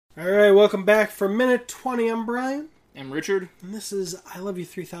Alright, welcome back for Minute 20. I'm Brian. I'm Richard. And this is I Love You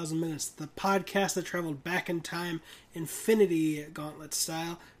 3000 Minutes, the podcast that traveled back in time, Infinity Gauntlet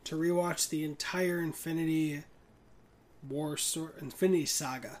style, to rewatch the entire Infinity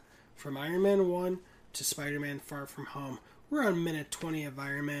Saga. From Iron Man 1 to Spider-Man Far From Home. We're on Minute 20 of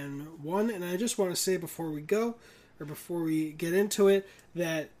Iron Man 1, and I just want to say before we get into it,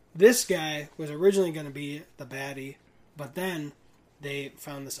 that this guy was originally going to be the baddie, but then they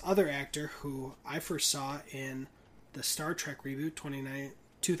found this other actor who I first saw in the Star Trek reboot,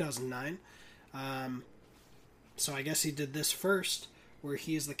 2009. So I guess he did this first, where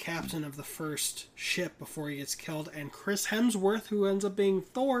he is the captain of the first ship before he gets killed, and Chris Hemsworth, who ends up being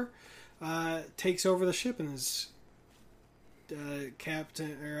Thor, takes over the ship and is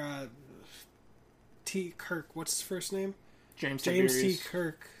Captain T. Kirk. What's his first name? James T.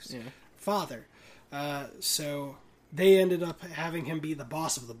 Kirk's father. So they ended up having him be the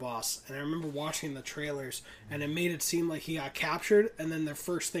boss of the boss. And I remember watching the trailers, and it made it seem like he got captured, and then their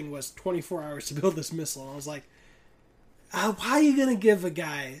first thing was 24 hours to build this missile. And I was like, how are you going to give a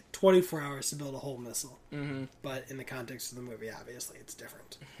guy 24 hours to build a whole missile? Mm-hmm. But in the context of the movie, obviously, it's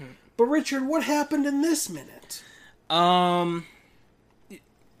different. Mm-hmm. But Richard, what happened in this minute? Tony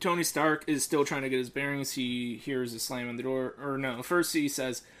Stark is still trying to get his bearings. He hears a slam on the door. Or no, first he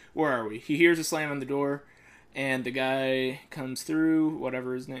says, "Where are we?" He hears a slam on the door, and the guy comes through,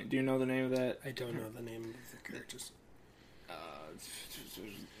 whatever his name. Do you know the name of that? I don't know the name of the characters.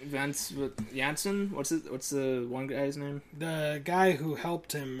 Vince Janssen? What's the one guy's name? The guy who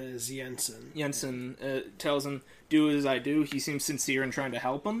helped him is Jensen. Jensen tells him, "Do as I do." He seems sincere in trying to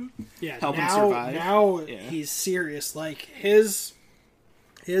help him. Yeah, help him survive. Now he's serious. Like his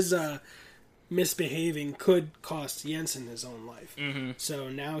misbehaving could cost Jensen his own life. Mm-hmm. So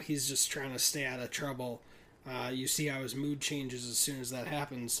now he's just trying to stay out of trouble. You see how his mood changes as soon as that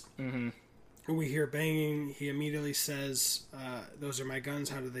happens. Mm-hmm. We hear banging. He immediately says, "Those are my guns.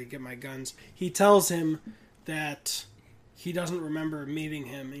 How did they get my guns?" He tells him that he doesn't remember meeting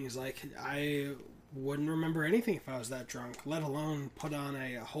him. And he's like, "I wouldn't remember anything if I was that drunk, let alone put on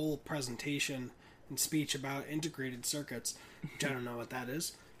a whole presentation and speech about integrated circuits," which I don't know what that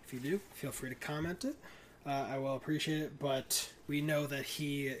is. If you do, feel free to comment it. I will appreciate it. But we know that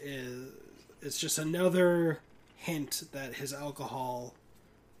he is... It's just another hint that his alcohol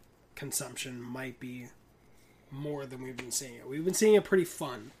consumption might be more than we've been seeing it. We've been seeing it pretty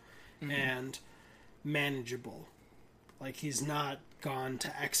fun and manageable. Like, he's not gone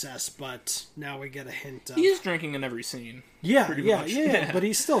to excess, but now we get a hint of... He is drinking in every scene. Yeah, but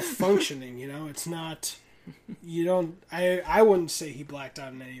he's still functioning, you know? It's not... You don't... I wouldn't say he blacked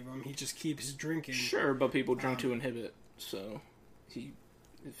out in any of them. He just keeps drinking. Sure, but people drink to inhibit, so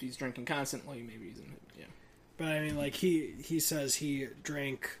if he's drinking constantly, maybe he's inhibit, yeah. But, I mean, like, he says he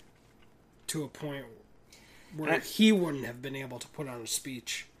drank to a point where he wouldn't have been able to put on a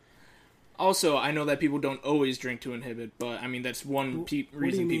speech. Also, I know that people don't always drink to inhibit, but I mean that's one reason people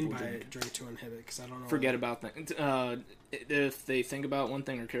drink. What do you mean by drink to inhibit? Because I don't know. Forget about things. If they think about one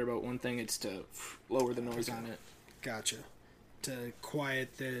thing or care about one thing, it's to lower the noise on it. Gotcha. To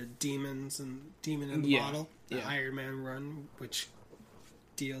quiet the demon in the bottle. The Iron Man run, which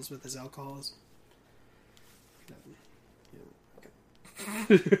deals with his alcoholism.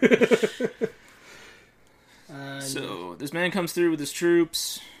 So this man comes through with his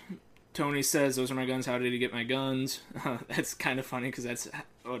troops. Tony says, "Those are my guns. How did he get my guns?" That's kind of funny because that's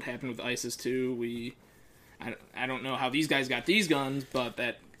what happened with ISIS too. I don't know how these guys got these guns, but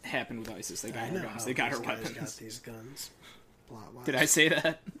that happened with ISIS. They got our guns. They got our weapons. Got these guns. Did I say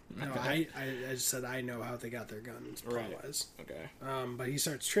that? No, okay. I just said I know how they got their guns. Right. Okay. But he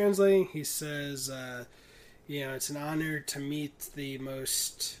starts translating. He says, it's an honor to meet the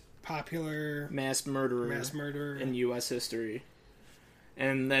most popular mass murderer in U.S. history.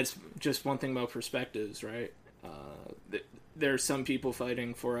 And that's just one thing about perspectives, right? There are some people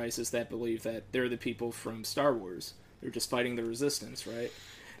fighting for ISIS that believe that they're the people from Star Wars. They're just fighting the resistance, right?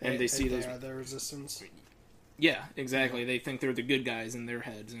 And they see those... They are the resistance? Yeah, exactly. They think they're the good guys in their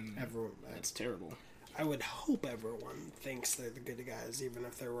heads, and that's terrible. I would hope everyone thinks they're the good guys, even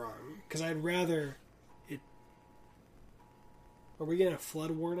if they're wrong. Because I'd rather it... Are we getting a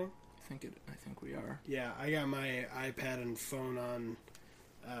flood warning? I think we are. Yeah, I got my iPad and phone on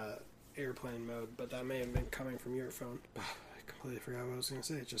airplane mode, but that may have been coming from your phone. I completely forgot what I was going to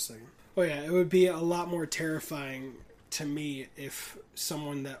say. Just a second. Oh yeah, it would be a lot more terrifying to me if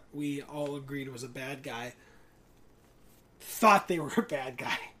someone that we all agreed was a bad guy thought they were a bad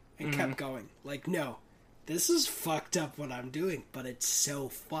guy and kept going. Like, no, this is fucked up what I'm doing, but it's so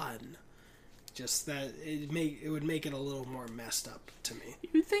fun. Just that it would make it a little more messed up to me.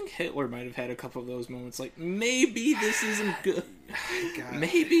 You'd think Hitler might have had a couple of those moments, like, maybe this isn't good. God.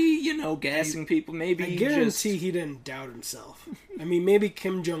 Maybe, gassing people, maybe I guarantee he didn't doubt himself. I mean, maybe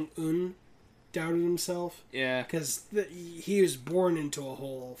Kim Jong-un doubted himself. Yeah. Because he was born into a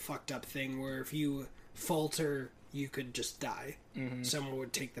whole fucked up thing where if you falter, you could just die. Mm-hmm. Someone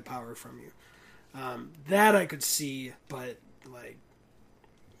would take the power from you. That I could see, but, like,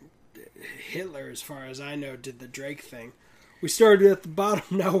 Hitler, as far as I know, did the Drake thing. We started at the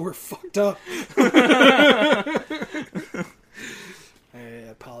bottom, now we're fucked up. I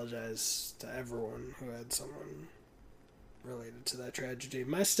apologize to everyone who had someone related to that tragedy.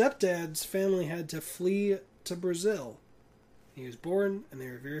 My stepdad's family had to flee to Brazil. He was born, and they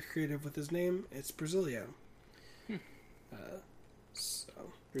were very creative with his name. It's Brasilio. So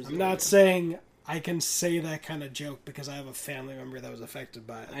Brasilio. I'm not saying I can say that kind of joke because I have a family member that was affected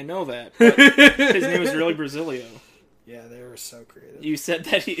by it. I know that. But his name was really Brasilio. Yeah, they were so creative. You said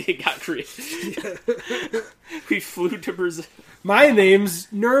that he got creative. Yeah. We flew to Brazil. My name's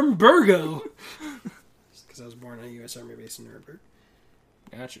Nurembergo. Because I was born on a U.S. Army base in Nuremberg.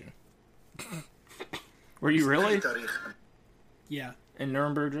 Got you. Were you really? Yeah. In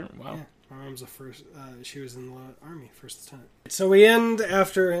Nuremberg? Wow. Yeah. My mom's the first. She was in the Army first time. So we end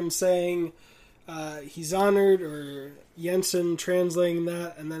after him saying he's honored, or Jensen translating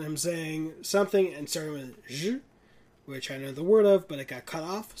that, and then him saying something and starting with "je," which I know the word of, but it got cut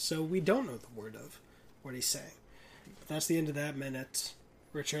off, so we don't know the word of what he's saying. But that's the end of that minute.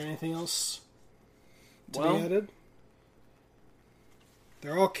 Richard, anything else to be added?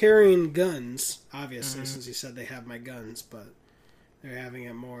 They're all carrying guns, obviously, since he said they have my guns, but they're having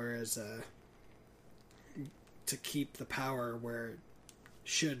it more as to keep the power where it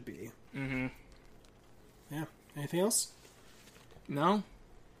should be. Mm-hmm. Yeah. Anything else? No.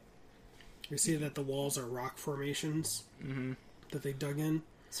 We see that the walls are rock formations that they dug in.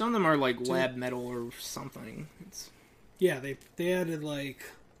 Some of them are like lab metal or something. Yeah, they added like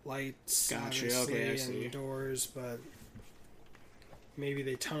lights, gotcha. Okay, I see. and doors, but maybe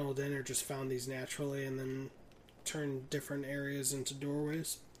they tunneled in or just found these naturally and then turned different areas into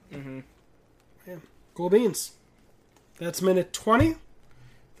doorways. Mm-hmm. Yeah. Cool beans. That's minute 20. If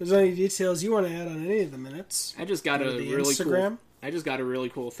there's any details you want to add on any of the minutes, I just got a really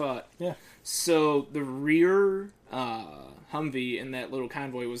cool thought. Yeah. So the rear Humvee in that little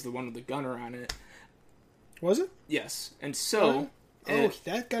convoy was the one with the gunner on it. Was it? Yes. And so...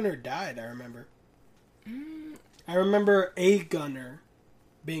 that gunner died, I remember. I remember a gunner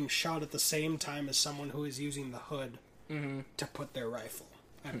being shot at the same time as someone who was using the hood to put their rifle.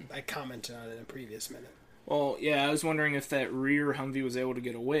 I commented on it in a previous minute. Well, yeah, I was wondering if that rear Humvee was able to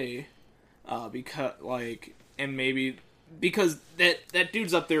get away, because that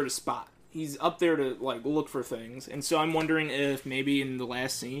dude's up there to spot. He's up there to look for things, and so I'm wondering if maybe in the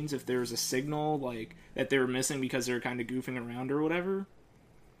last scenes, if there's a signal that they were missing because they were kind of goofing around or whatever.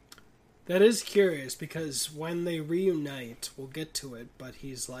 That is curious because when they reunite, we'll get to it. But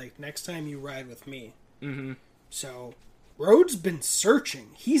he's like, "Next time you ride with me." Mm-hmm. So Rhodes been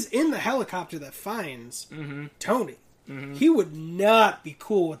searching. He's in the helicopter that finds Tony. Mm-hmm. He would not be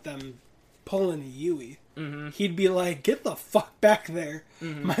cool with them pulling a Yui. Mm-hmm. He'd be like, "Get the fuck back there!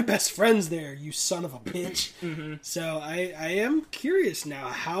 Mm-hmm. My best friend's there, you son of a bitch." Mm-hmm. So I am curious now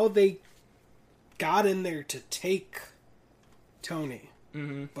how they got in there to take Tony,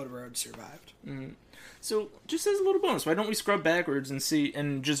 but Rhodes survived. Mm-hmm. So, just as a little bonus, why don't we scrub backwards and see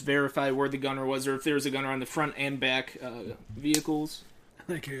and just verify where the gunner was, or if there's a gunner on the front and back vehicles?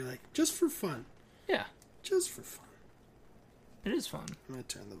 Like you're like, just for fun. Yeah, just for fun. It is fun. I'm gonna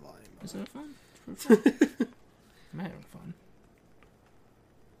turn the volume up. Is it fun? I'm having fun.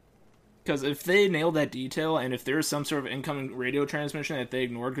 Because if they nailed that detail, and if there's some sort of incoming radio transmission that they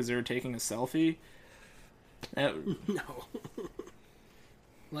ignored because they were taking a selfie, no.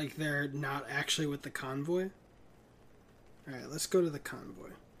 Like they're not actually with the convoy? Alright, let's go to the convoy.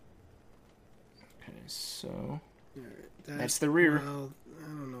 Okay, so... Alright, that's the rear. Well, I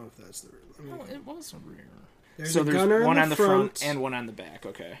don't know if that's the rear. It was the rear. There's one on the front and one on the back,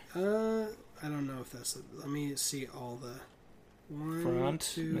 okay. I don't know if that's the... Let me see all the... Front,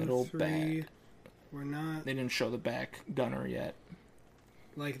 2, middle, 3. Back. We're not... They didn't show the back gunner yet.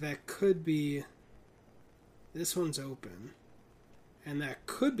 Like, that could be... This one's open. And that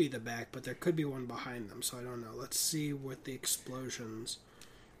could be the back, but there could be one behind them, so I don't know. Let's see what the explosions,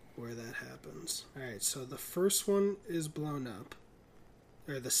 where that happens. Alright, so the first one is blown up.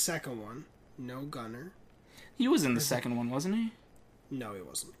 Or the second one. No gunner. He was in the second one, wasn't he? No, he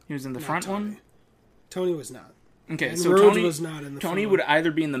wasn't. He was in the front one? Tony was not. Okay, And so Rhodes Tony was not in the Tony front would one.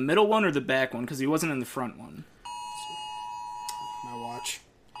 either be in the middle one or the back one because he wasn't in the front one. My watch.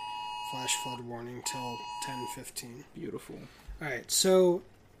 Flash flood warning till 10:15. Beautiful. All right, so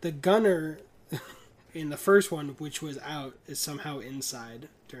the gunner in the first one, which was out, is somehow inside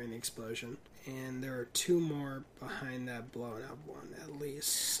during the explosion. And there are two more behind that blown up one, at least.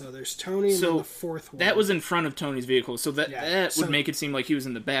 So there's Tony and So then the fourth one. That was in front of Tony's vehicle, so that So- would make it seem like he was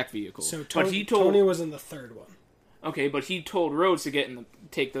in the back vehicle. So but he told Tony was in the third one. okay, but he told Rhodes to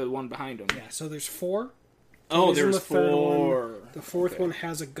take the one behind him. Yeah, so there's four. Oh, Tony's in there's the third four. one. The fourth Okay. one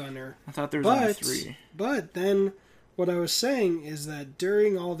has a gunner. I thought there was only But, 3. but then what I was saying is that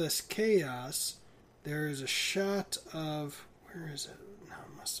during all this chaos, there is a shot of... Where is it? No,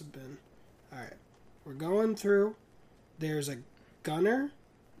 it must have been... Alright. We're going through. There's a gunner.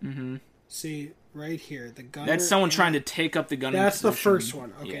 Mm-hmm. See, right here. The gunner. That's someone trying to take up the gun. That's the position. first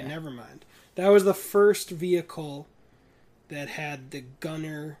one. Okay, Yeah. never mind. That was the first vehicle that had the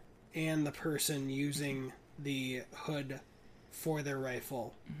gunner and the person using the hood for their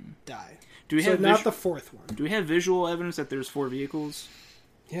rifle die. Do we So have not the fourth one. Do we have visual evidence that there's 4 vehicles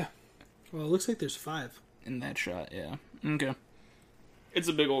Yeah. Well, it looks like there's 5. in that shot? Yeah. Okay. It's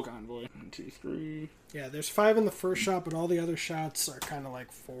a big old convoy. 1, 2, 3. Yeah, there's 5 in the first shot, but all the other shots are kind of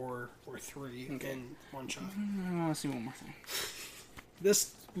like 4 or 3 Okay. in one shot. I want to see one more thing.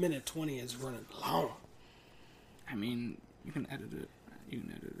 This minute 20 is running long. I mean, you can edit it. You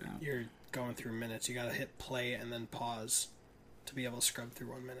can edit it out. You're going through minutes. You gotta hit play and then pause to be able to scrub through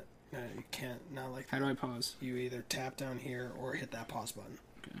 1 minute. No, you can't. Not like How do I pause? you either tap down here or hit that pause button.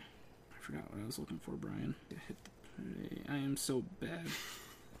 Okay. I forgot what I was looking for, Brian. Hit the play. I am so bad.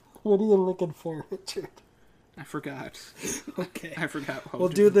 What are you looking for, Richard? I forgot. Okay. I forgot. How We'll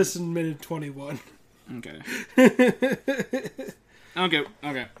to do this in minute 21. Okay.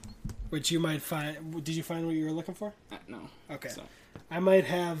 Okay. Which you might find... Did you find what you were looking for? No. Okay. So, I might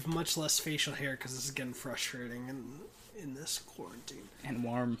have much less facial hair because this is getting frustrating in this quarantine. and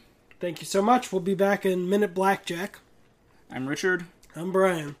warm. Thank you so much. We'll be back in Minute Blackjack. I'm Richard. I'm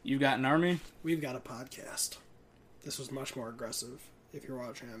Brian. You got an army? We've got a podcast. This was much more aggressive if you're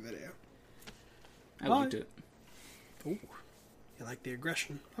watching on video. I Bye. liked it. Ooh. You like the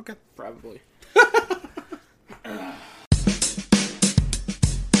aggression? Okay. Probably.